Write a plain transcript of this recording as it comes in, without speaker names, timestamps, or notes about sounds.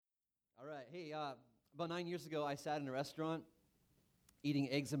Hey, about 9 years ago, I sat in a restaurant eating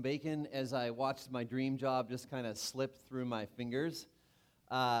eggs and bacon as I watched my dream job just kind of slip through my fingers.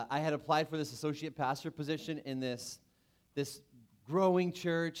 I had applied for this associate pastor position in this growing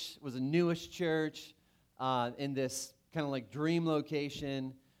church. It was a newish church in this kind of like dream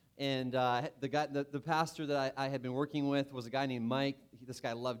location. And the pastor that I had been working with was a guy named Mike. This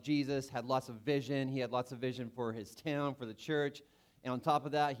guy loved Jesus, had lots of vision. He had lots of vision for his town, for the church. And on top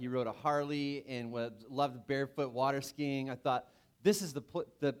of that, he rode a Harley and loved barefoot water skiing. I thought, this is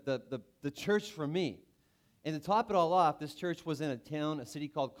the church for me. And to top it all off, this church was in a city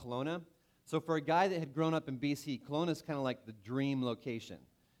called Kelowna. So for a guy that had grown up in BC, Kelowna is kind of like the dream location.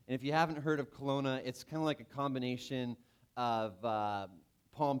 And if you haven't heard of Kelowna, it's kind of like a combination of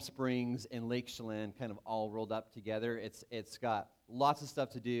Palm Springs and Lake Chelan kind of all rolled up together. It's got lots of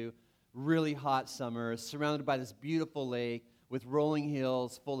stuff to do, really hot summers, surrounded by this beautiful lake with rolling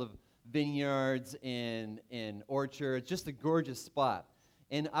hills full of vineyards and orchards, just a gorgeous spot.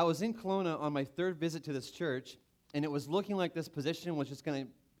 And I was in Kelowna on my third visit to this church, and it was looking like this position was just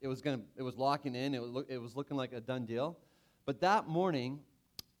it was locking in. It was looking like a done deal. But that morning,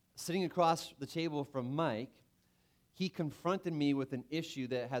 sitting across the table from Mike, he confronted me with an issue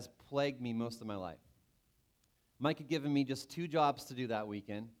that has plagued me most of my life. Mike had given me just 2 jobs to do that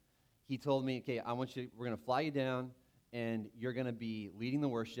weekend. He told me, okay, we're going to fly you down, and you're going to be leading the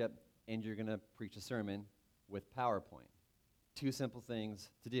worship, and you're going to preach a sermon with PowerPoint. 2 simple things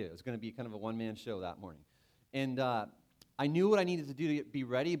to do. It was going to be kind of a one-man show that morning. And I knew what I needed to do to be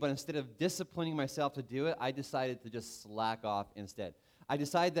ready, but instead of disciplining myself to do it, I decided to just slack off instead. I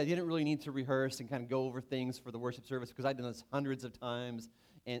decided that I didn't really need to rehearse and kind of go over things for the worship service because I'd done this hundreds of times.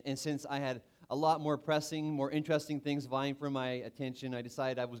 And since I had a lot more pressing, more interesting things vying for my attention, I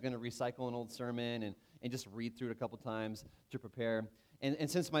decided I was going to recycle an old sermon and just read through it a couple times to prepare. And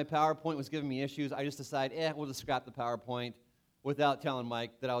since my PowerPoint was giving me issues, I just decided, we'll just scrap the PowerPoint without telling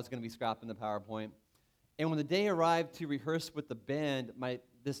Mike that I was going to be scrapping the PowerPoint. And when the day arrived to rehearse with the band, my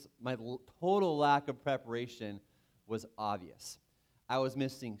total lack of preparation was obvious. I was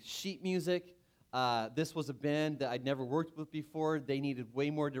missing sheet music. This was a band that I'd never worked with before. They needed way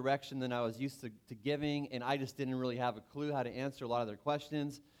more direction than I was used to giving, and I just didn't really have a clue how to answer a lot of their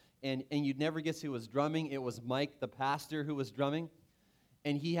questions. And you'd never guess who was drumming. It was Mike, the pastor, who was drumming.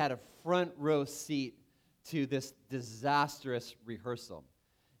 And he had a front row seat to this disastrous rehearsal.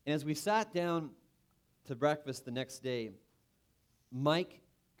 And as we sat down to breakfast the next day, Mike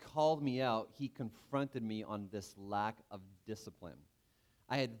called me out. He confronted me on this lack of discipline.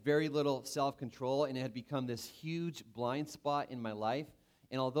 I had very little self-control, and it had become this huge blind spot in my life.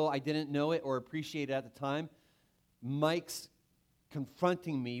 And although I didn't know it or appreciate it at the time, Mike's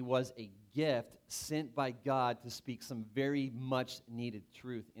confronting me was a gift sent by God to speak some very much needed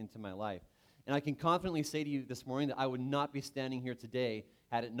truth into my life. And I can confidently say to you this morning that I would not be standing here today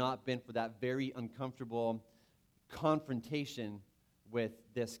had it not been for that very uncomfortable confrontation with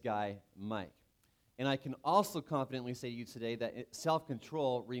this guy, Mike. And I can also confidently say to you today that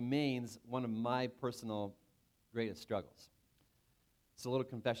self-control remains one of my personal greatest struggles. It's a little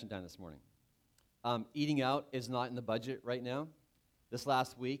confession time this morning. Eating out is not in the budget right now. This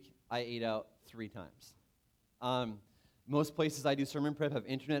last week, I ate out 3 times. Most places I do sermon prep have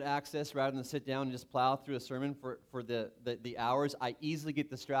internet access rather than sit down and just plow through a sermon for the hours. I easily get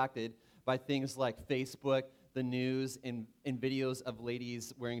distracted by things like Facebook, the news, and videos of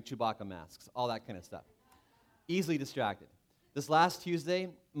ladies wearing Chewbacca masks, all that kind of stuff. Easily distracted. This last Tuesday,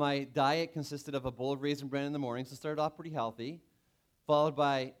 my diet consisted of a bowl of Raisin Bran in the morning, so it started off pretty healthy, followed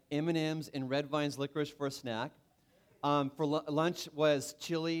by M&Ms and Red Vines licorice for a snack. For lunch was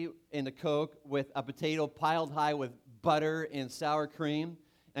chili and a Coke with a potato piled high with butter and sour cream.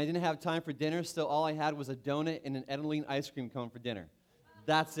 And I didn't have time for dinner, so all I had was a donut and an Edeline ice cream cone for dinner.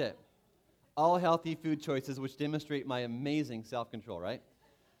 That's it. All healthy food choices, which demonstrate my amazing self-control, right?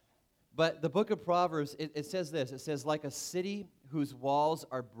 But the book of Proverbs, it says this. It says, like a city whose walls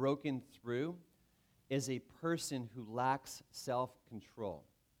are broken through is a person who lacks self-control.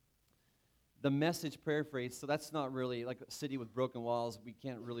 The Message paraphrase, so that's not really like a city with broken walls. We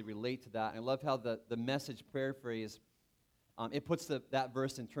can't really relate to that. I love how the Message paraphrase, it puts that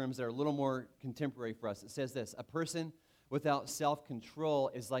verse in terms that are a little more contemporary for us. It says this: a person without self-control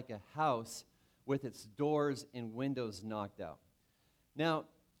is like a house with its doors and windows knocked out. Now,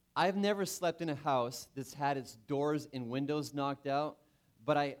 I've never slept in a house that's had its doors and windows knocked out,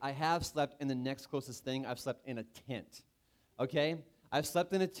 but I have slept in the next closest thing. I've slept in a tent, okay? I've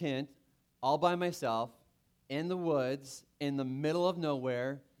slept in a tent all by myself, in the woods, in the middle of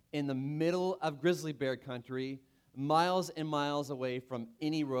nowhere, in the middle of grizzly bear country, miles and miles away from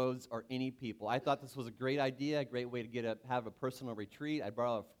any roads or any people. I thought this was a great idea, a great way to have a personal retreat. I'd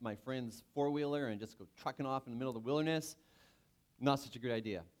borrow my friend's four-wheeler and just go trucking off in the middle of the wilderness. Not such a good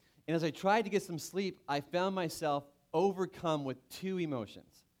idea. And as I tried to get some sleep, I found myself overcome with two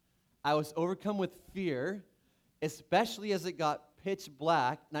emotions. I was overcome with fear, especially as it got pitch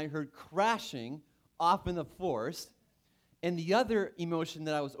black and I heard crashing off in the forest. And the other emotion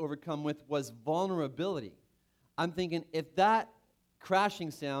that I was overcome with was vulnerability. I'm thinking, if that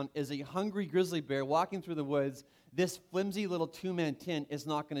crashing sound is a hungry grizzly bear walking through the woods, this flimsy little two-man tent is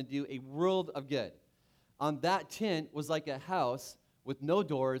not going to do a world of good. That tent was like a house with no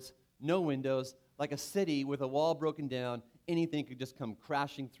doors, no windows, like a city with a wall broken down. Anything could just come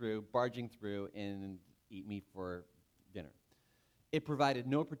crashing through, barging through, and eat me for dinner. It provided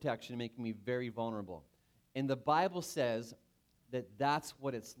no protection, making me very vulnerable. And the Bible says that that's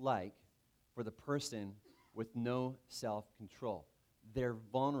what it's like for the person with no self-control. They're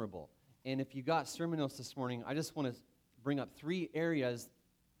vulnerable. And if you got sermon notes this morning, I just want to bring up three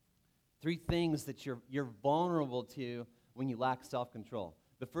things that you're vulnerable to when you lack self-control.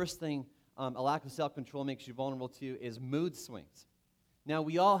 The first thing a lack of self-control makes you vulnerable to is mood swings. Now,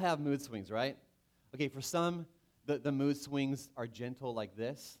 we all have mood swings, right? Okay, for some, the mood swings are gentle like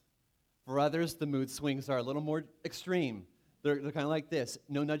this. For others, the mood swings are a little more extreme. They're kind of like this.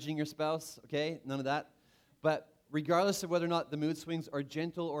 No nudging your spouse, okay? None of that. But regardless of whether or not the mood swings are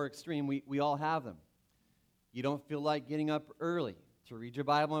gentle or extreme, we all have them. You don't feel like getting up early to read your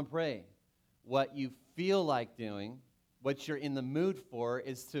Bible and pray. What you feel like doing, what you're in the mood for,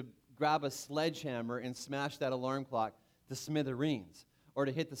 is to grab a sledgehammer and smash that alarm clock to smithereens, or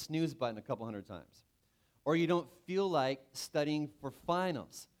to hit the snooze button a couple hundred times. Or you don't feel like studying for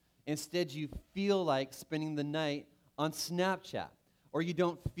finals. Instead, you feel like spending the night on Snapchat. Or you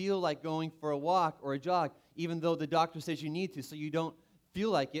don't feel like going for a walk or a jog, even though the doctor says you need to, so you don't feel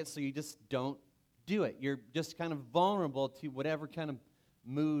like it, so you just don't do it. You're just kind of vulnerable to whatever kind of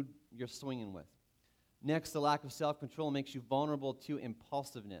mood you're swinging with. Next, the lack of self-control makes you vulnerable to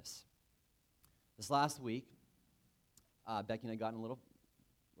impulsiveness. This last week, Becky and I got in a little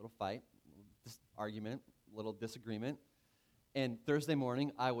fight, argument, little disagreement. And Thursday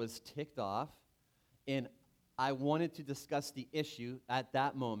morning, I was ticked off, and I wanted to discuss the issue at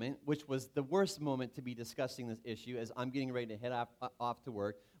that moment, which was the worst moment to be discussing this issue, as I'm getting ready to head off to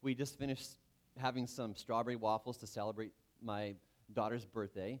work. We just finished having some strawberry waffles to celebrate my daughter's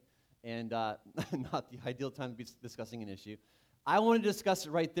birthday, and not the ideal time to be discussing an issue. I wanted to discuss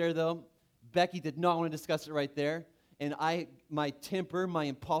it right there, though. Becky did not want to discuss it right there, and my temper, my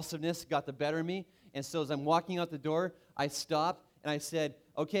impulsiveness got the better of me, and so as I'm walking out the door, I stopped, and I said,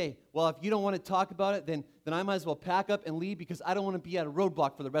 okay, well, if you don't want to talk about it, then I might as well pack up and leave, because I don't want to be at a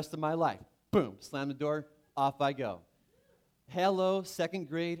roadblock for the rest of my life. Boom, slam the door, off I go. Hello, second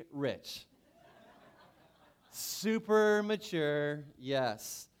grade Rich. Super mature,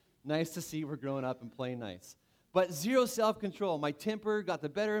 yes. Nice to see we're growing up and playing nice. But zero self-control. My temper got the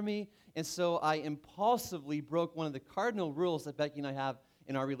better of me, and so I impulsively broke one of the cardinal rules that Becky and I have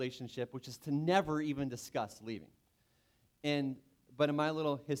in our relationship, which is to never even discuss leaving. But in my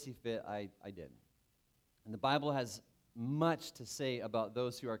little hissy fit, I did. And the Bible has much to say about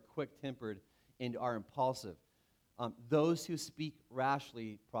those who are quick-tempered and are impulsive. Those who speak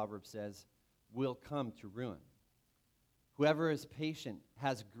rashly, Proverbs says, will come to ruin. Whoever is patient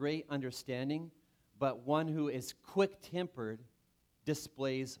has great understanding, but one who is quick-tempered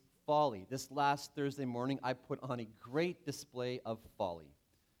displays folly. This last Thursday morning, I put on a great display of folly.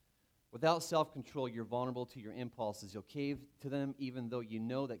 Without self-control, you're vulnerable to your impulses. You'll cave to them even though you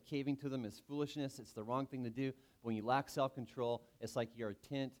know that caving to them is foolishness. It's the wrong thing to do. But when you lack self-control, it's like you're a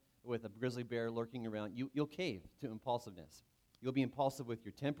tent with a grizzly bear lurking around. You'll cave to impulsiveness. You'll be impulsive with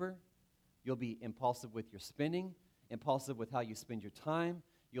your temper. You'll be impulsive with your spending, impulsive with how you spend your time.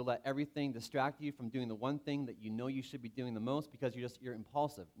 You'll let everything distract you from doing the one thing that you know you should be doing the most because you're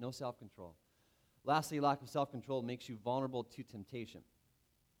impulsive, no self-control. Lastly, lack of self-control makes you vulnerable to temptation.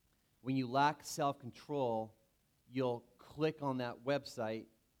 When you lack self-control, you'll click on that website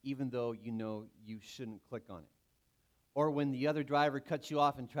even though you know you shouldn't click on it. Or when the other driver cuts you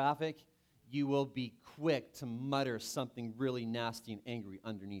off in traffic, you will be quick to mutter something really nasty and angry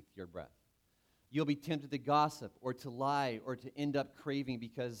underneath your breath. You'll be tempted to gossip or to lie or to end up craving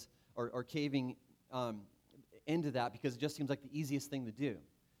or caving into that because it just seems like the easiest thing to do.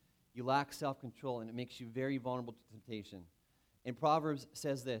 You lack self-control, and it makes you very vulnerable to temptation. And Proverbs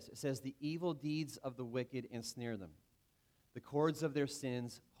says this. It says, the evil deeds of the wicked ensnare them. The cords of their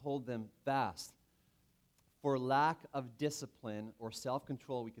sins hold them fast. For lack of discipline or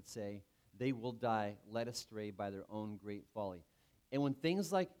self-control, we could say, they will die led astray by their own great folly. And when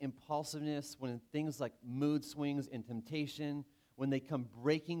things like impulsiveness, when things like mood swings and temptation, when they come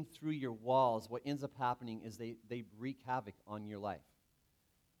breaking through your walls, what ends up happening is they wreak havoc on your life.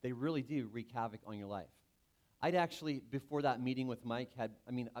 They really do wreak havoc on your life. I'd actually, before that meeting with Mike,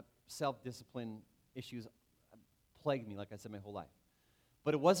 self-discipline issues plagued me, like I said, my whole life.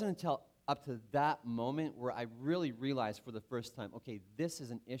 But it wasn't until up to that moment where I really realized for the first time, okay, this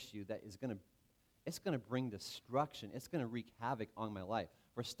is an issue that is it's going to bring destruction. It's going to wreak havoc on my life.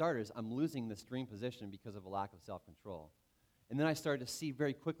 For starters, I'm losing this dream position because of a lack of self-control. And then I started to see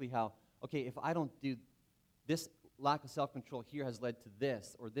very quickly how, okay, if I don't do this, lack of self-control here has led to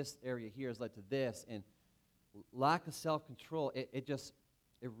this, or this area here has led to this, and lack of self-control, it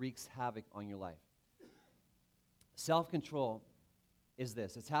wreaks havoc on your life. Self-control is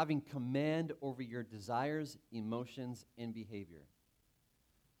this. It's having command over your desires, emotions, and behavior.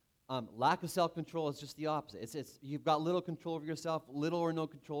 Lack of self-control is just the opposite. It's you've got little control over yourself, little or no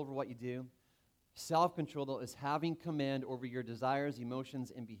control over what you do. Self-control, though, is having command over your desires,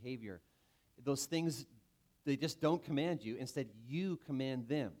 emotions, and behavior. Those things, they just don't command you. Instead, you command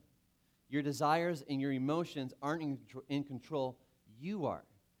them. Your desires and your emotions aren't in control. You are.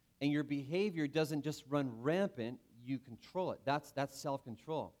 And your behavior doesn't just run rampant. You control it. That's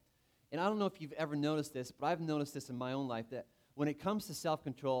self-control. And I don't know if you've ever noticed this, but I've noticed this in my own life, that when it comes to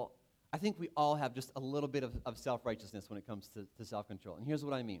self-control, I think we all have just a little bit of self-righteousness when it comes to self-control. And here's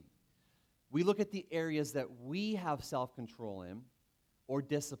what I mean. We look at the areas that we have self-control in or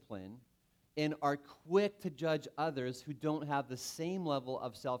discipline and are quick to judge others who don't have the same level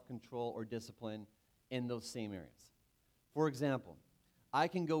of self-control or discipline in those same areas. For example, I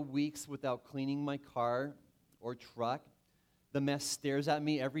can go weeks without cleaning my car or truck. The mess stares at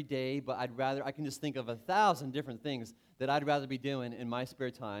me every day, but I can just think of 1,000 different things that I'd rather be doing in my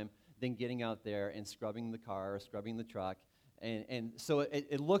spare time than getting out there and scrubbing the car or scrubbing the truck. And so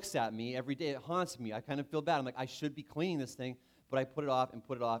it looks at me every day. It haunts me. I kind of feel bad. I'm like, I should be cleaning this thing, but I put it off and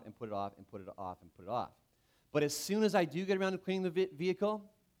put it off and put it off and put it off and put it off. But as soon as I do get around to cleaning the vehicle,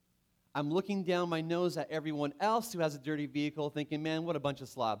 I'm looking down my nose at everyone else who has a dirty vehicle thinking, man, what a bunch of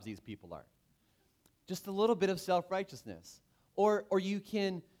slobs these people are. Just a little bit of self-righteousness. Or you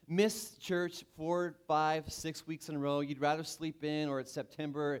can miss church 4, 5, 6 weeks in a row. You'd rather sleep in, or it's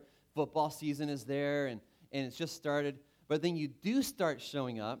September, football season is there, and it's just started. But then you do start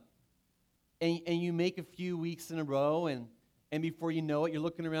showing up, and you make a few weeks in a row, and before you know it, you're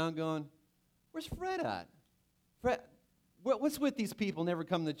looking around going, where's Fred at? Fred, what's with these people never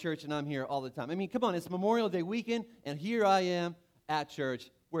come to church, and I'm here all the time? I mean, come on, it's Memorial Day weekend, and here I am at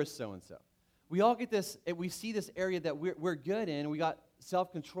church. Where's so-and-so? We all get this, we see this area that we're good in, we got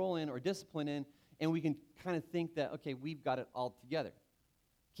self-control in or discipline in, and we can kind of think that, okay, we've got it all together.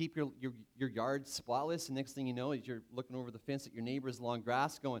 Keep your yard spotless, and next thing you know is you're looking over the fence at your neighbor's long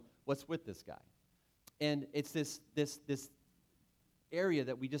grass going, what's with this guy? And it's this area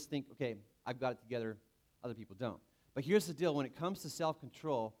that we just think, okay, I've got it together, other people don't. But here's the deal. When it comes to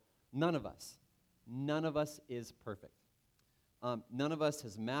self-control, none of us is perfect. None of us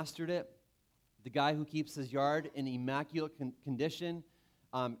has mastered it. The guy who keeps his yard in immaculate condition,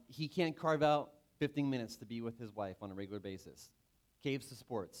 he can't carve out 15 minutes to be with his wife on a regular basis. Caves to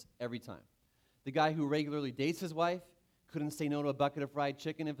sports every time. The guy who regularly dates his wife couldn't say no to a bucket of fried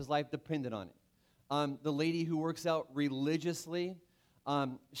chicken if his life depended on it. The lady who works out religiously,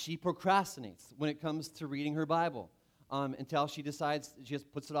 she procrastinates when it comes to reading her Bible until she decides she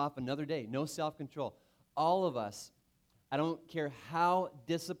just puts it off another day. No self-control. All of us, I don't care how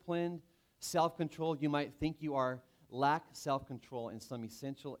disciplined, self-controlled you might think you are, lack self-control in some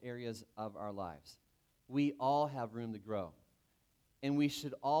essential areas of our lives. We all have room to grow. And we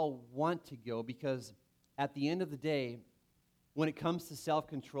should all want to go, because at the end of the day, when it comes to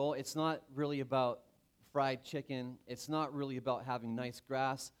self-control, it's not really about fried chicken. It's not really about having nice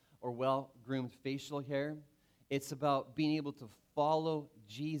grass or well-groomed facial hair. It's about being able to follow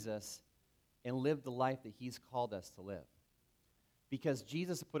Jesus and live the life that he's called us to live. Because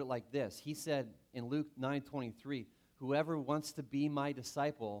Jesus put it like this. He said in Luke 9:23, whoever wants to be my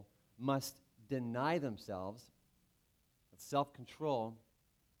disciple must deny themselves, self-control,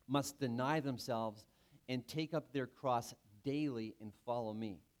 must deny themselves and take up their cross daily and follow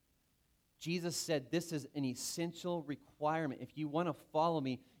me. Jesus said this is an essential requirement. If you want to follow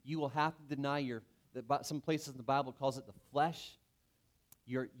me, you will have to deny some places in the Bible calls it the flesh,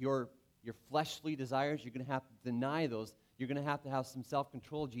 your fleshly desires. You're going to have to deny those. You're going to have some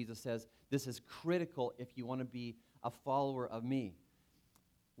self-control. Jesus says this is critical if you want to be a follower of me.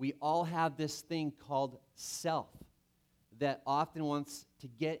 We all have this thing called self. that often wants to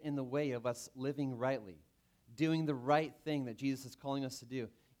get in the way of us living rightly, doing the right thing that Jesus is calling us to do.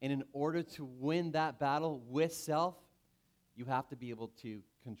 And in order to win that battle with self, you have to be able to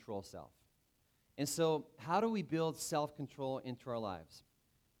control self. And so, how do we build self-control into our lives?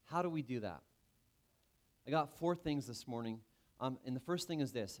 How do we do that? I got 4 things this morning. And the first thing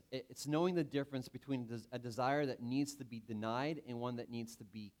is this. It's knowing the difference between a desire that needs to be denied and one that needs to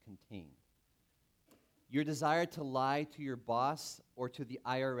be contained. Your desire to lie to your boss or to the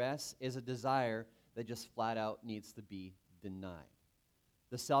IRS is a desire that just flat out needs to be denied.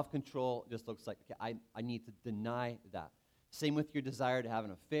 The self-control just looks like, okay, I need to deny that. Same with your desire to have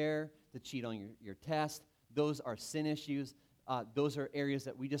an affair, to cheat on your test. Those are sin issues. Those are areas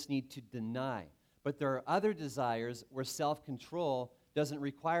that we just need to deny. But there are other desires where self-control doesn't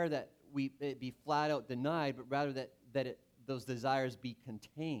require that it be flat out denied, but rather that those desires be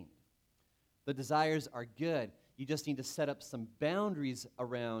contained. The desires are good. You just need to set up some boundaries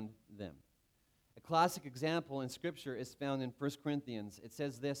around them. A classic example in Scripture is found in 1 Corinthians. It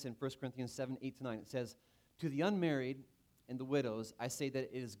says this in 1 Corinthians 7, 8-9. It says, "To the unmarried and the widows, I say that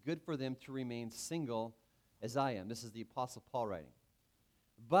it is good for them to remain single as I am." This is the Apostle Paul writing.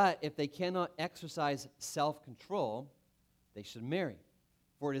 "But if they cannot exercise self-control, they should marry.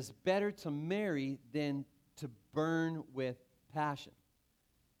 For it is better to marry than to burn with passion."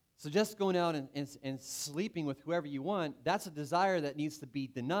 So just going out and sleeping with whoever you want, that's a desire that needs to be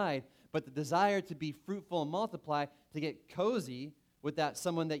denied. But the desire to be fruitful and multiply, to get cozy with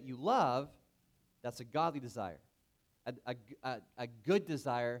someone that you love, that's a godly desire. A good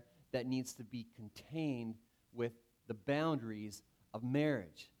desire that needs to be contained with the boundaries of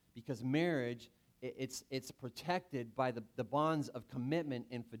marriage. Because marriage, it's protected by the bonds of commitment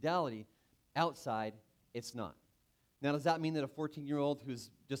and fidelity. Outside, it's not. Now, does that mean that a 14-year-old who's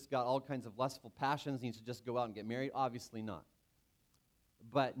just got all kinds of lustful passions needs to just go out and get married? Obviously not.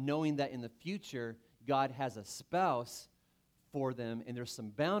 But knowing that in the future, God has a spouse for them, and there's some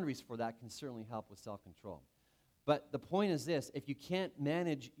boundaries for that, can certainly help with self-control. But the point is this: if you can't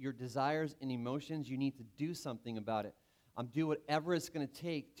manage your desires and emotions, you need to do something about it. Do whatever it's going to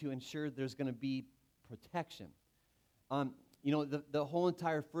take to ensure there's going to be protection. The whole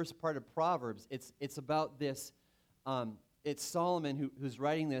entire first part of Proverbs, it's about this. It's Solomon who's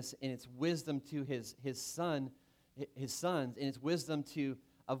writing this, and it's wisdom to his sons, and it's wisdom to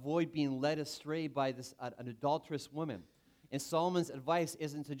avoid being led astray by an adulterous woman. And Solomon's advice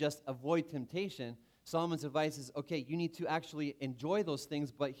isn't to just avoid temptation. Solomon's advice is, okay, you need to actually enjoy those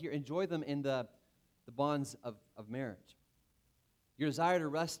things, but enjoy them in the bonds of marriage. Your desire to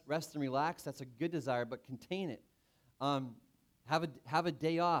rest and relax, that's a good desire, but contain it. Have a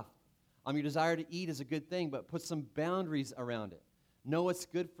day off. Your desire to eat is a good thing, but put some boundaries around it. Know what's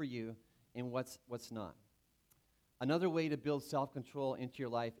good for you and what's not. Another way to build self-control into your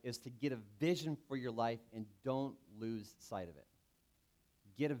life is to get a vision for your life and don't lose sight of it.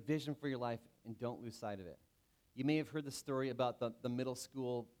 Get a vision for your life and don't lose sight of it. You may have heard the story about the middle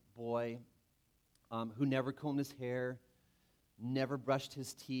school boy who never combed his hair, never brushed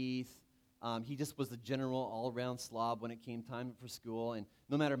his teeth. He just was the general all-around slob when it came time for school. And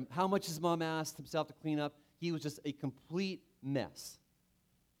no matter how much his mom asked himself to clean up, he was just a complete mess.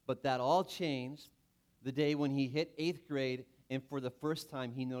 But that all changed the day when he hit 8th grade, and for the first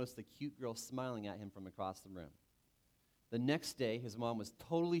time, he noticed a cute girl smiling at him from across the room. The next day, his mom was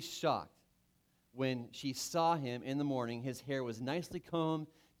totally shocked when she saw him in the morning. His hair was nicely combed,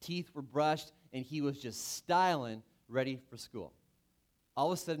 teeth were brushed, and he was just styling, ready for school.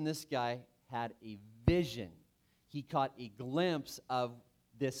 All of a sudden, this guy had a vision. He caught a glimpse of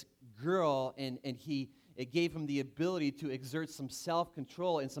this girl, and it gave him the ability to exert some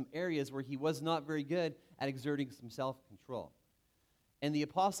self-control in some areas where he was not very good at exerting some self-control. And the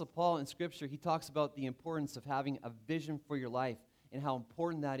Apostle Paul in Scripture, he talks about the importance of having a vision for your life and how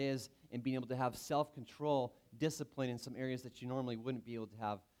important that is in being able to have self-control, discipline in some areas that you normally wouldn't be able to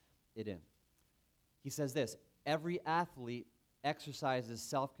have it in. He says this: every athlete exercises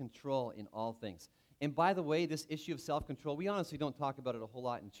self-control in all things. And by the way, this issue of self-control, we honestly don't talk about it a whole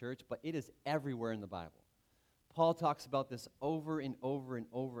lot in church, but it is everywhere in the Bible. Paul talks about this over and over and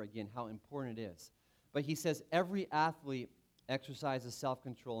over again, how important it is. But he says every athlete exercises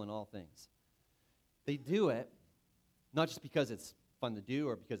self-control in all things. They do it not just because it's fun to do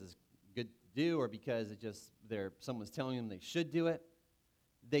or because it's good to do or because someone's telling them they should do it.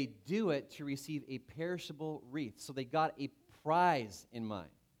 They do it to receive a perishable wreath. So they got a prize in mind.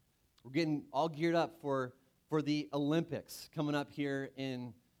 We're getting all geared up for the Olympics coming up here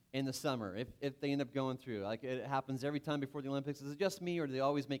in the summer, if they end up going through. Like, it happens every time before the Olympics. Is it just me, or do they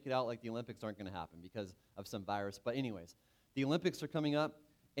always make it out like the Olympics aren't going to happen because of some virus? But anyways, The Olympics are coming up,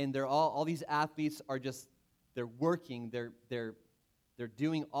 and all these athletes are just, they're working, they're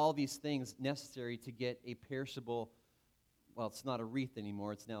doing all these things necessary to get a perishable, well, it's not a wreath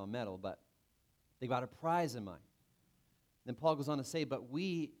anymore, it's now a medal, but they got a prize in mind. Then Paul goes on to say, but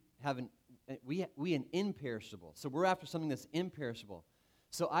we have an imperishable. So we're after something that's imperishable.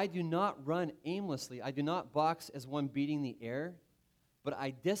 So I do not run aimlessly. I do not box as one beating the air, but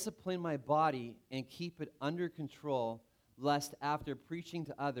I discipline my body and keep it under control, lest after preaching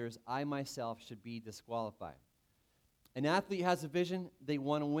to others, I myself should be disqualified. An athlete has a vision. They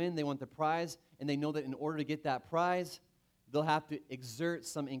want to win. They want the prize, and they know that in order to get that prize, they'll have to exert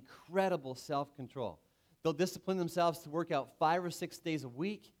some incredible self-control. They'll discipline themselves to work out 5 or 6 days a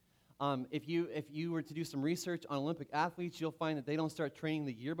week. If you were to do some research on Olympic athletes, you'll find that they don't start training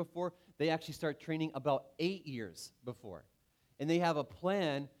the year before. They actually start training about 8 years before. And they have a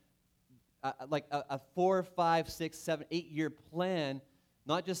plan, like a 4, 5, 6, 7, 8-year plan,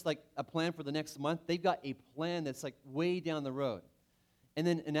 not just like a plan for the next month. They've got a plan that's like way down the road. And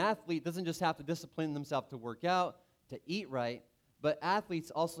then an athlete doesn't just have to discipline themselves to work out, to eat right, but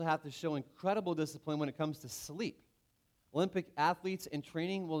athletes also have to show incredible discipline when it comes to sleep. Olympic athletes in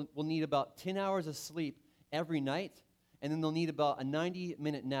training will need about 10 hours of sleep every night, and then they'll need about a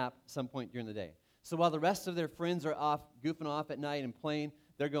 90-minute nap some point during the day. So while the rest of their friends are off, goofing off at night and playing,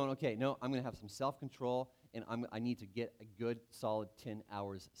 they're going, okay, no, I'm going to have some self-control, and I need to get a good, solid 10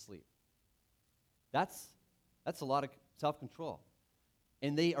 hours sleep. That's a lot of self-control.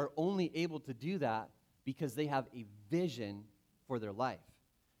 And they are only able to do that because they have a vision for their life.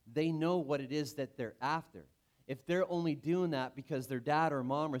 They know what it is that they're after. If they're only doing that because their dad or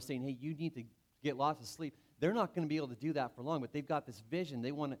mom are saying, hey, you need to get lots of sleep, they're not going to be able to do that for long. But they've got this vision.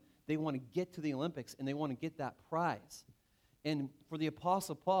 They want to get to the Olympics, and they want to get that prize. And for the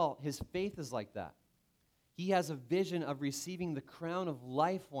Apostle Paul, his faith is like that. He has a vision of receiving the crown of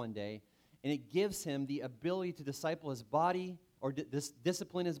life one day, and it gives him the ability to disciple his body, or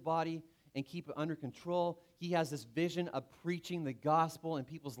discipline his body, and keep it under control. He has this vision of preaching the gospel and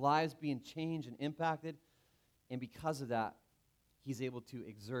people's lives being changed and impacted. And because of that, he's able to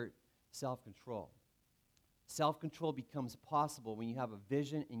exert self-control. Self-control becomes possible when you have a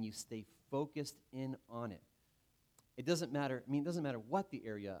vision and you stay focused in on it. It doesn't matter what the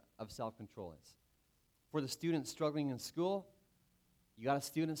area of self-control is. For the students struggling in school, you got a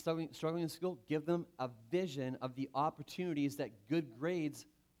student struggling in school, give them a vision of the opportunities that good grades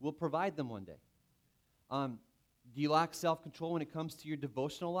will provide them one day. Do you lack self-control when it comes to your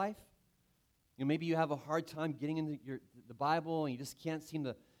devotional life? You know, maybe you have a hard time getting into the Bible and you just can't seem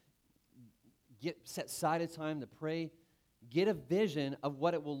to set aside a time to pray. Get a vision of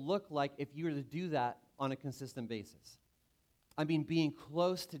what it will look like if you were to do that on a consistent basis. I mean, being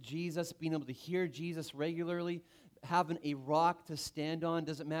close to Jesus, being able to hear Jesus regularly, having a rock to stand on.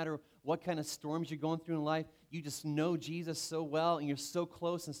 Doesn't matter what kind of storms you're going through in life. You just know Jesus so well, and you're so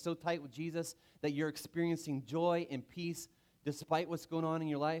close and so tight with Jesus that you're experiencing joy and peace despite what's going on in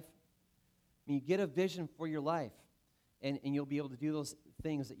your life. I mean, you get a vision for your life, and you'll be able to do those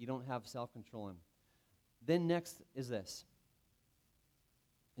things that you don't have self-control in. Then next is this.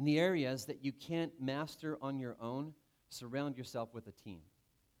 In the areas that you can't master on your own, surround yourself with a team.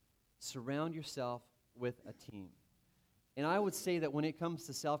 Surround yourself with a team. And I would say that when it comes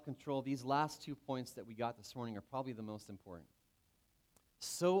to self-control, these last 2 points that we got this morning are probably the most important.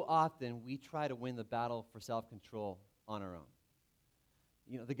 So often we try to win the battle for self-control on our own.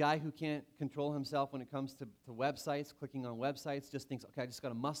 You know, the guy who can't control himself when it comes to websites, clicking on websites, just thinks, okay, I just got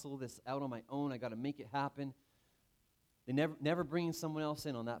to muscle this out on my own. I got to make it happen. They never bring someone else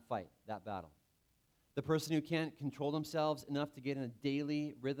in on that fight, that battle. The person who can't control themselves enough to get in a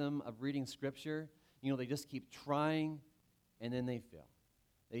daily rhythm of reading Scripture, you know, they just keep trying, and then they fail.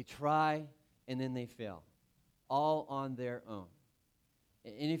 They try, and then they fail, all on their own.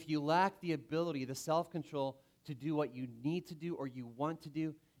 And if you lack the ability, the self-control to do what you need to do or you want to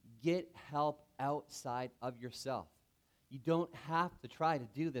do, get help outside of yourself. You don't have to try to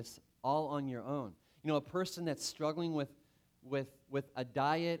do this all on your own. You know, a person that's struggling with a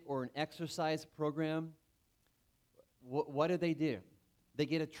diet or an exercise program, what do? They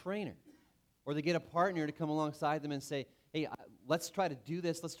get a trainer, or they get a partner to come alongside them and say, hey, let's try to do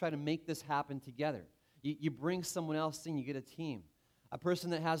this. Let's try to make this happen together. You bring someone else in. You get a team. A person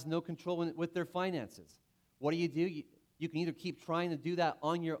that has no control with their finances, what do? You can either keep trying to do that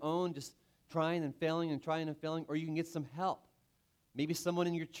on your own, just trying and failing and trying and failing, or you can get some help. Maybe someone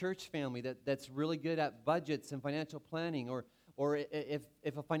in your church family that's really good at budgets and financial planning, or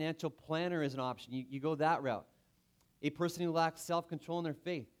if a financial planner is an option, you go that route. A person who lacks self-control in their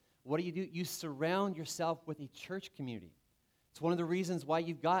faith, what do? You surround yourself with a church community. It's one of the reasons why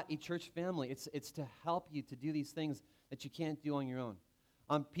you've got a church family. It's to help you to do these things that you can't do on your own.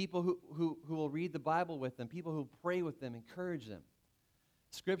 People who will read the Bible with them, people who pray with them, encourage them.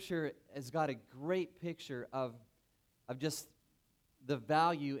 Scripture has got a great picture of just the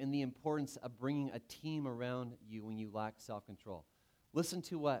value and the importance of bringing a team around you when you lack self-control. Listen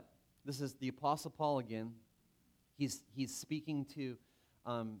to what, this is the Apostle Paul again. He's speaking to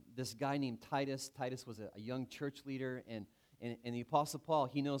this guy named Titus. Titus was a young church leader, and the Apostle Paul,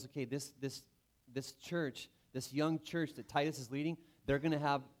 he knows, okay, this church, this young church that Titus is leading, they're going to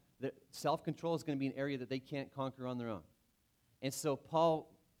have, self-control is going to be an area that they can't conquer on their own. And so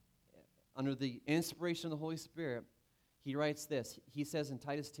Paul, under the inspiration of the Holy Spirit, he writes this. He says in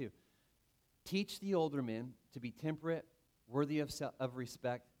Titus 2, teach the older men to be temperate, worthy of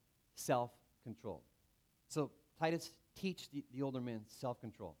respect, self-controlled. So Titus, teach the older men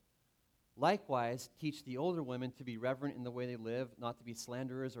self-control. Likewise, teach the older women to be reverent in the way they live, not to be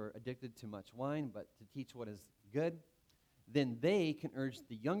slanderers or addicted to much wine, but to teach what is good. Then they can urge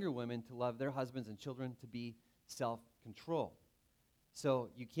the younger women to love their husbands and children, to be self-controlled. So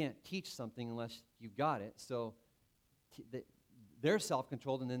you can't teach something unless you've got it. So they're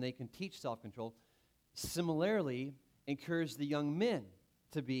self-controlled, and then they can teach self-control. Similarly, encourage the young men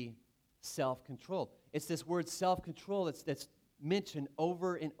to be self-controlled. It's this word self-control that's mentioned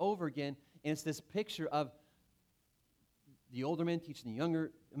over and over again, and it's this picture of the older men teaching the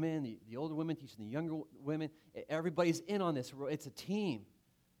younger men, the older women teaching the younger women. Everybody's in on this. It's a team.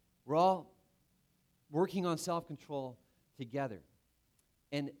 We're all working on self-control together.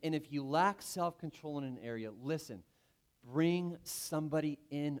 And if you lack self-control in an area, listen, bring somebody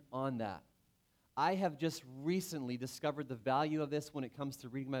in on that. I have just recently discovered the value of this when it comes to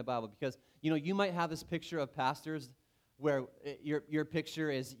reading my Bible, because, you might have this picture of pastors where your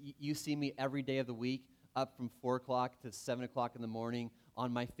picture is you see me every day of the week up from 4 o'clock to 7 o'clock in the morning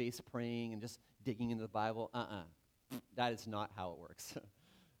on my face praying and just digging into the Bible. That is not how it works.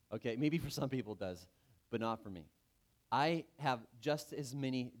 Okay, maybe for some people it does, but not for me. I have just as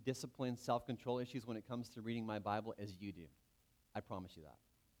many discipline, self-control issues when it comes to reading my Bible as you do. I promise you that.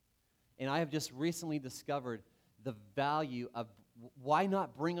 And I have just recently discovered the value of why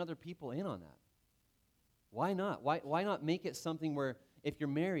not bring other people in on that? Why not? Why not make it something where if you're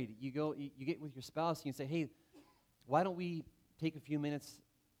married, you get with your spouse and you say, hey, why don't we take a few minutes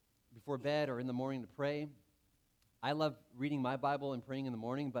before bed or in the morning to pray? I love reading my Bible and praying in the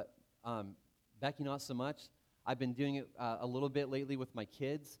morning, but Becky, not so much. I've been doing it a little bit lately with my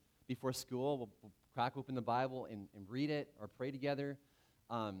kids before school. We'll crack open the Bible and read it or pray together.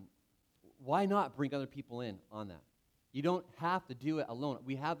 Why not bring other people in on that? You don't have to do it alone.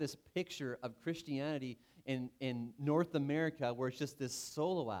 We have this picture of Christianity in North America where it's just this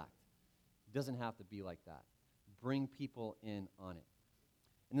solo act. It doesn't have to be like that. Bring people in on it.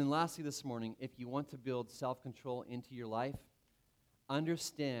 And then lastly this morning, if you want to build self-control into your life,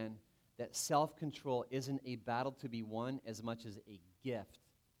 understand that self-control isn't a battle to be won as much as a gift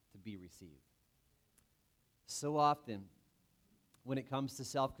to be received. So often, when it comes to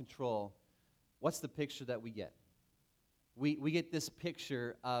self-control, what's the picture that we get? We get this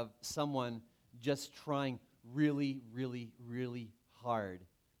picture of someone just trying really, really, really hard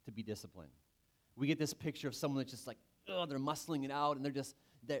to be disciplined. We get this picture of someone that's just like, they're muscling it out, and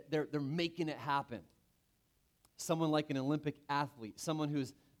they're making it happen. Someone like an Olympic athlete, someone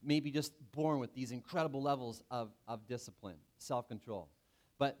who's maybe just born with these incredible levels of discipline, self-control.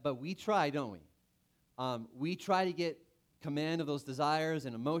 But we try, don't we? We try to get command of those desires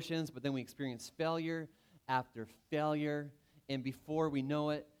and emotions, but then we experience failure after failure, and before we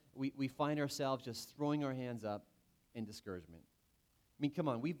know it, we find ourselves just throwing our hands up in discouragement. I mean, come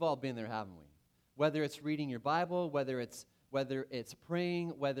on, we've all been there, haven't we? Whether it's reading your Bible, whether it's praying,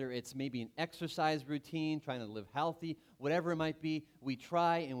 whether it's maybe an exercise routine, trying to live healthy, whatever it might be, we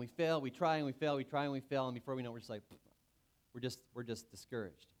try and we fail, we try and we fail, we try and we fail, and before we know it, we're just like, we're just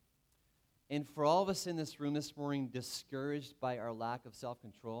discouraged. And for all of us in this room this morning, discouraged by our lack of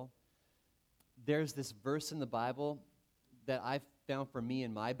self-control, there's this verse in the Bible that I've found for me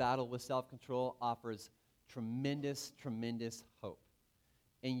in my battle with self-control offers tremendous, tremendous hope.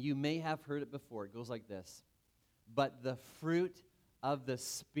 And you may have heard it before. It goes like this. But the fruit of the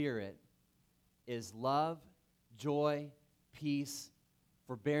Spirit is love, joy, peace,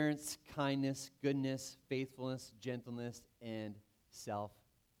 forbearance, kindness, goodness, faithfulness, gentleness, and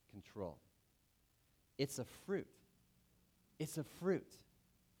self-control. It's a fruit. It's a fruit.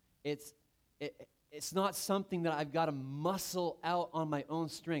 It's not something that I've got to muscle out on my own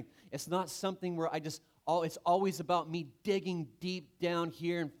strength. It's not something where it's always about me digging deep down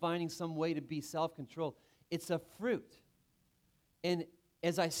here and finding some way to be self-controlled. It's a fruit. And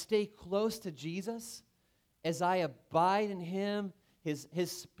as I stay close to Jesus, as I abide in him,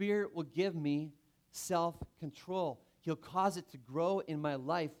 his Spirit will give me self-control. He'll cause it to grow in my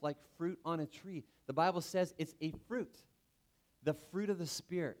life like fruit on a tree. The Bible says it's a fruit. The fruit of the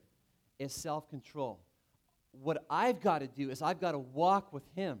Spirit is self-control. What I've got to do is I've got to walk with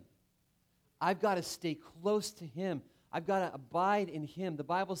him. I've got to stay close to him. I've got to abide in him. The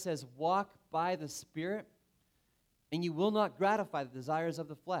Bible says, walk by the Spirit, and you will not gratify the desires of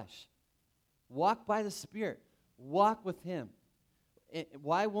the flesh. Walk by the Spirit. Walk with him.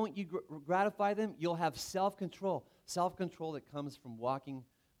 Why won't you gratify them? You'll have self-control. Self-control that comes from walking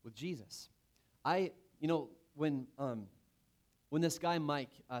with Jesus. When this guy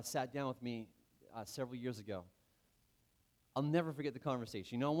Mike sat down with me several years ago, I'll never forget the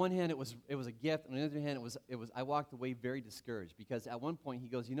conversation. On one hand, it was a gift. On the other hand, it was. I walked away very discouraged because at one point he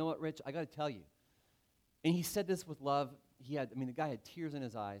goes, "You know what, Rich? I got to tell you." And he said this with love. The guy had tears in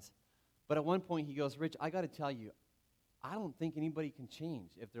his eyes. But at one point he goes, "Rich, I got to tell you, I don't think anybody can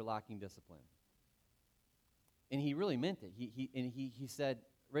change if they're lacking discipline." And he really meant it. He said,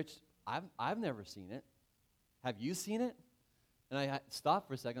 "Rich, I've never seen it. Have you seen it?" And I stopped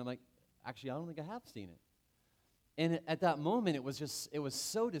for a second. I'm like, "Actually, I don't think I have seen it." And at that moment, it was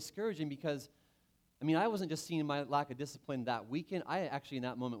so discouraging because, I wasn't just seeing my lack of discipline that weekend. I actually, in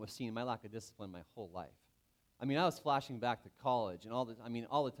that moment, was seeing my lack of discipline my whole life. I was flashing back to college and all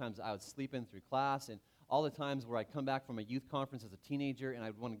the times I would sleep in through class and all the times where I'd come back from a youth conference as a teenager and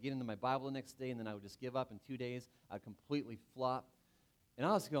I'd want to get into my Bible the next day and then I would just give up in 2 days. I'd completely flop. And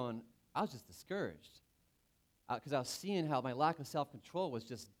I was just discouraged because I was seeing how my lack of self-control was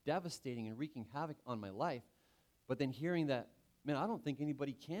just devastating and wreaking havoc on my life. But then hearing that, I don't think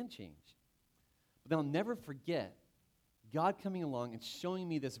anybody can change. But then I'll never forget God coming along and showing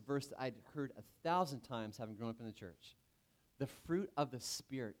me this verse that I'd heard 1,000 times having grown up in the church. The fruit of the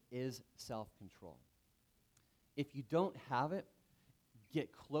Spirit is self-control. If you don't have it,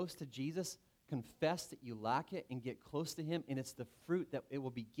 get close to Jesus, confess that you lack it, and get close to him, and it's the fruit that it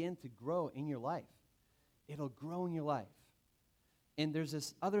will begin to grow in your life. It'll grow in your life. And there's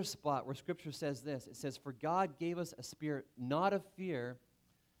this other spot where Scripture says this. It says, "For God gave us a spirit not of fear,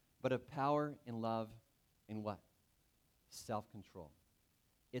 but of power and love and what? Self-control."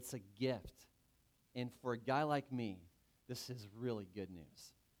 It's a gift. And for a guy like me, this is really good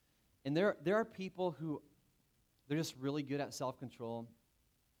news. And there are people who, they're just really good at self-control,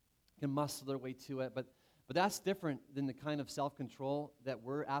 can muscle their way to it, but that's different than the kind of self-control that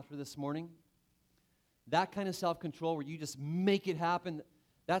we're after this morning. That kind of self-control where you just make it happen,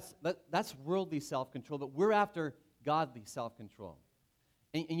 that's worldly self-control, but we're after godly self-control.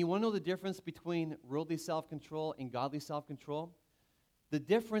 And you want to know the difference between worldly self-control and godly self-control? The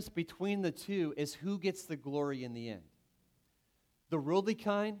difference between the two is who gets the glory in the end. The worldly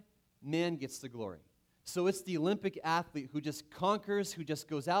kind, man gets the glory. So it's the Olympic athlete who just conquers, who just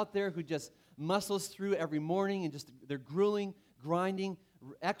goes out there, who just muscles through every morning and just they're grueling, grinding,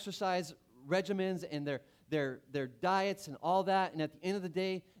 exercise regimens and their diets and all that. And at the end of the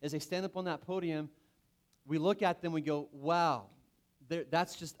day, as they stand up on that podium, we look at them, we go, wow,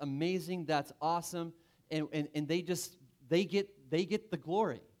 that's just amazing, that's awesome. And they get the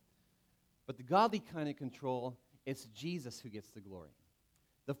glory. But the godly kind of control, it's Jesus who gets the glory.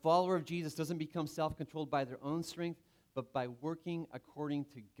 The follower of Jesus doesn't become self-controlled by their own strength, but by working according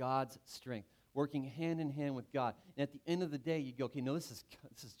to God's strength, working hand in hand with God. And at the end of the day, you go, okay, no, this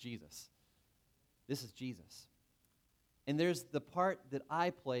is Jesus. This is Jesus. And there's the part that I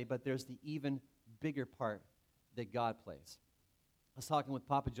play, but there's the even bigger part that God plays. I was talking with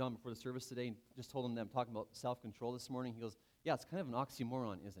Papa John before the service today and just told him that I'm talking about self-control this morning. He goes, yeah, it's kind of an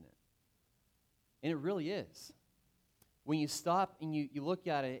oxymoron, isn't it? And it really is. When you stop and you look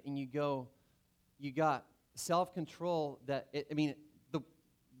at it and you go, you got self-control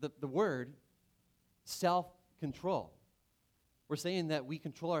the word self-control. We're saying that we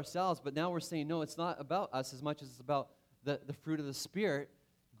control ourselves, but now we're saying, no, it's not about us as much as it's about the fruit of the Spirit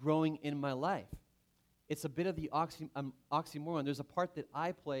growing in my life. It's a bit of the oxymoron. There's a part that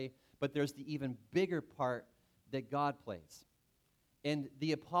I play, but there's the even bigger part that God plays. And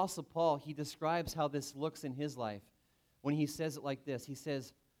the Apostle Paul, he describes how this looks in his life when he says it like this. He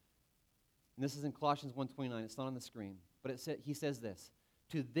says, and this is in Colossians 1:29, it's not on the screen, but he says this,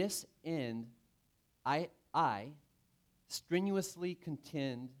 "To this end I strenuously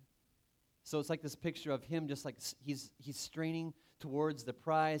contend." So it's like this picture of him just like he's straining towards the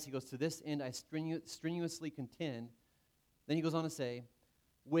prize. He goes, "To this end I strenuously contend." Then he goes on to say,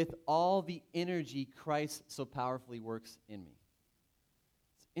 "with all the energy Christ so powerfully works in me."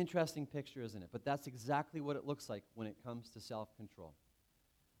 Interesting picture, isn't it? But that's exactly what it looks like when it comes to self-control.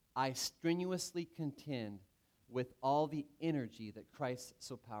 I strenuously contend with all the energy that Christ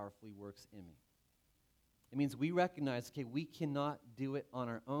so powerfully works in me. It means we recognize, okay, we cannot do it on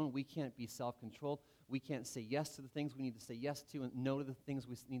our own. We can't be self-controlled. We can't say yes to the things we need to say yes to and no to the things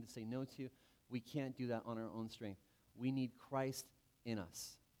we need to say no to. We can't do that on our own strength. We need Christ in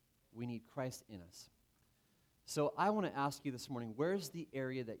us. We need Christ in us. So I want to ask you this morning, where's the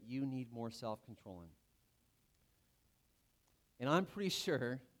area that you need more self-control in? And I'm pretty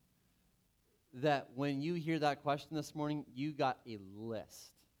sure that when you hear that question this morning, you got a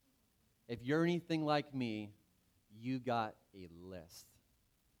list. If you're anything like me, you got a list.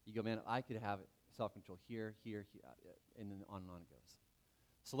 You go, man, if I could have it, self-control here, and then on it goes.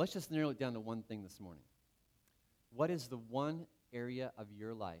 So let's just narrow it down to one thing this morning. What is the one area of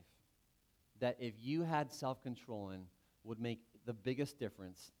your life that if you had self-control in would make the biggest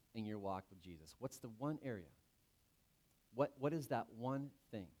difference in your walk with Jesus? What's the one area? What is that one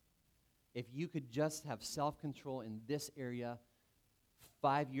thing? If you could just have self-control in this area,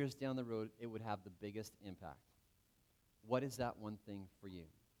 5 years down the road, it would have the biggest impact. What is that one thing for you?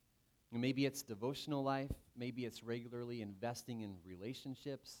 Maybe it's devotional life. Maybe it's regularly investing in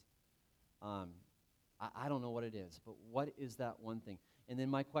relationships. I don't know what it is, but what is that one thing? And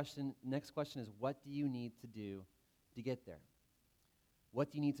then next question is, what do you need to do to get there? What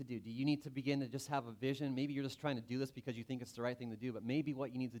do you need to do? Do you need to begin to just have a vision? Maybe you're just trying to do this because you think it's the right thing to do, but maybe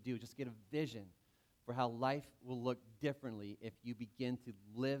what you need to do is just get a vision for how life will look differently if you begin to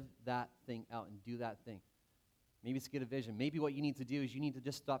live that thing out and do that thing. Maybe it's get a vision. Maybe what you need to do is you need to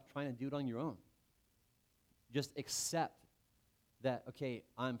just stop trying to do it on your own. Just accept that, okay,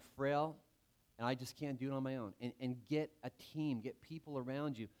 I'm frail and I just can't do it on my own. And get a team, get people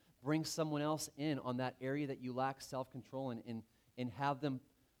around you. Bring someone else in on that area that you lack self-control in, and have them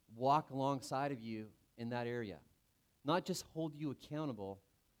walk alongside of you in that area. Not just hold you accountable,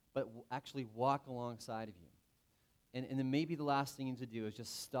 but actually walk alongside of you. And then maybe the last thing you need to do is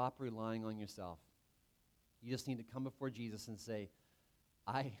just stop relying on yourself. You just need to come before Jesus and say,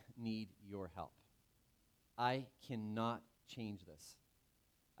 I need your help. I cannot change this.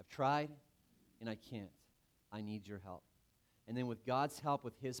 I've tried, and I can't. I need your help. And then with God's help,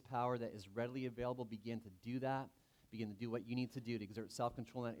 with his power that is readily available, begin to do that. Begin to do what you need to do to exert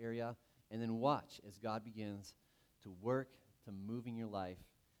self-control in that area. And then watch as God begins to work, to move in your life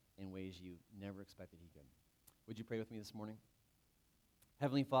in ways you never expected he could. Would you pray with me this morning?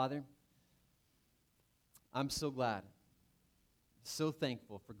 Heavenly Father, I'm so glad, so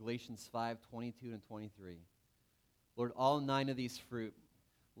thankful for Galatians 5:22 and 23. Lord, all 9 of these fruit,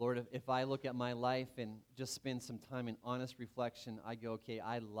 Lord, if I look at my life and just spend some time in honest reflection, I go, okay,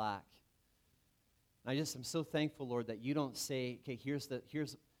 I lack. And I'm so thankful, Lord, that you don't say, okay, here's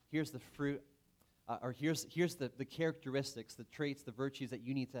the fruit, or here's the characteristics, the traits, the virtues that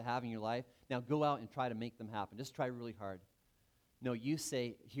you need to have in your life. Now go out and try to make them happen. Just try really hard. No, you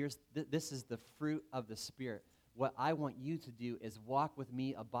say, this is the fruit of the Spirit. What I want you to do is walk with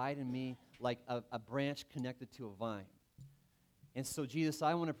me, abide in me, like a branch connected to a vine. And so, Jesus,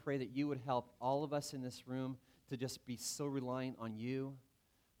 I want to pray that you would help all of us in this room to just be so reliant on you.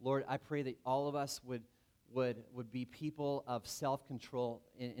 Lord, I pray that all of us would be people of self-control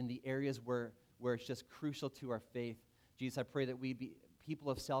in the areas where it's just crucial to our faith. Jesus, I pray that we be people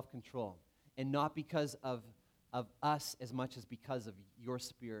of self-control, and not because of us as much as because of your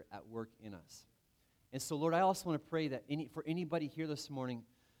Spirit at work in us. And so, Lord, I also want to pray that for anybody here this morning,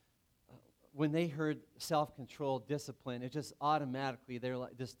 when they heard self-control, discipline, it just automatically,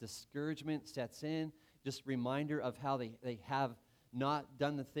 this discouragement sets in, just reminder of how they have not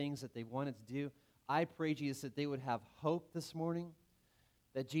done the things that they wanted to do. I pray, Jesus, that they would have hope this morning,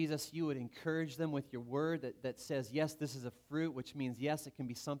 that, Jesus, you would encourage them with your word that says, yes, this is a fruit, which means, yes, it can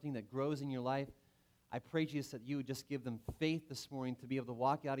be something that grows in your life. I pray, Jesus, that you would just give them faith this morning to be able to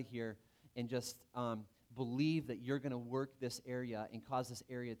walk out of here and just believe that you're going to work this area and cause this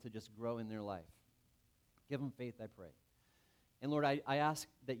area to just grow in their life. Give them faith, I pray. And Lord, I ask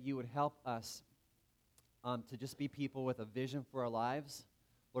that you would help us to just be people with a vision for our lives.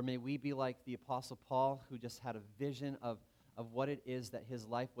 Lord, may we be like the Apostle Paul, who just had a vision of what it is that his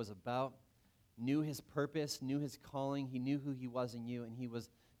life was about, knew his purpose, knew his calling, he knew who he was in you, and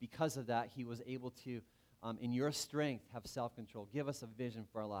because of that, he was able to, in your strength, have self-control. Give us a vision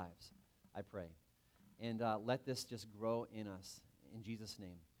for our lives, I pray. And let this just grow in us, in Jesus'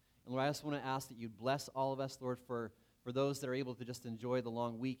 name. And Lord, I just want to ask that you'd bless all of us, Lord, for those that are able to just enjoy the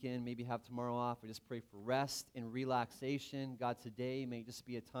long weekend, maybe have tomorrow off. We just pray for rest and relaxation. God, today may just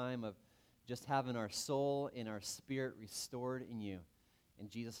be a time of just having our soul and our spirit restored in you. In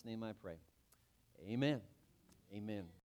Jesus' name I pray. Amen. Amen.